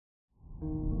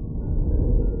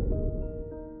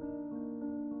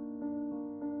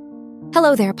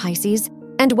Hello there, Pisces,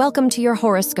 and welcome to your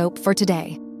horoscope for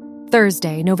today,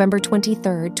 Thursday, November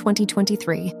 23rd,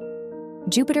 2023.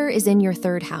 Jupiter is in your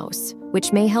third house,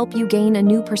 which may help you gain a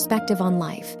new perspective on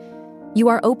life. You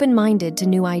are open-minded to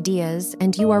new ideas,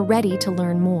 and you are ready to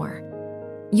learn more.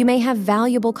 You may have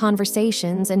valuable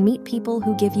conversations and meet people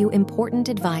who give you important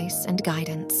advice and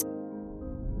guidance.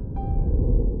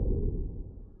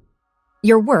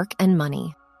 Your work and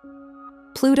money.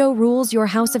 Pluto rules your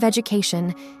house of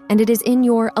education, and it is in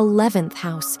your 11th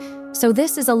house, so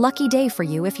this is a lucky day for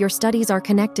you if your studies are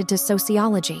connected to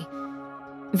sociology.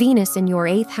 Venus in your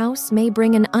 8th house may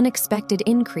bring an unexpected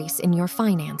increase in your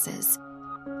finances.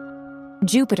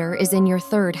 Jupiter is in your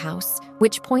 3rd house,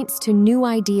 which points to new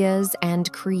ideas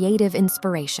and creative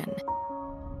inspiration.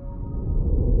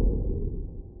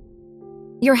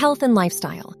 Your health and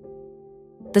lifestyle.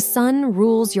 The Sun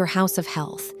rules your house of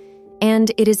health,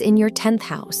 and it is in your 10th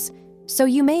house, so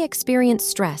you may experience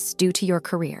stress due to your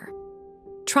career.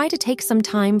 Try to take some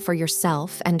time for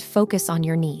yourself and focus on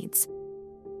your needs.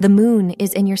 The Moon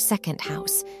is in your 2nd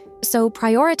house, so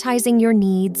prioritizing your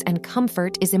needs and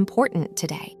comfort is important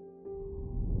today.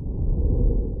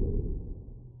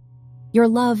 Your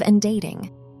love and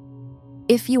dating.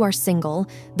 If you are single,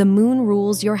 the Moon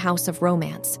rules your house of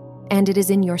romance, and it is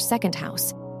in your 2nd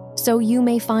house, so you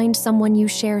may find someone you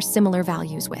share similar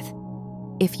values with.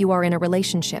 If you are in a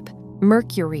relationship,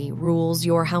 Mercury rules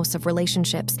your house of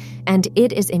relationships, and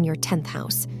it is in your 10th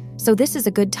house, so this is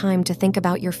a good time to think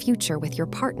about your future with your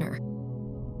partner.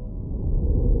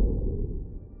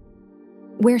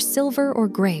 Wear silver or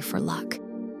gray for luck.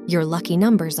 Your lucky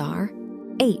numbers are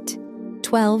 8,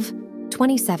 12,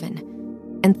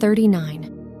 27, and 39.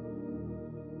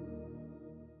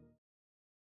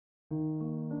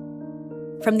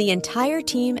 From the entire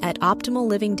team at Optimal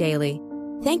Living Daily,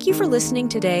 thank you for listening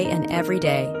today and every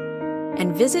day.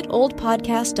 And visit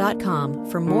oldpodcast.com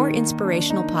for more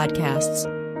inspirational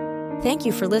podcasts. Thank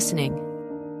you for listening.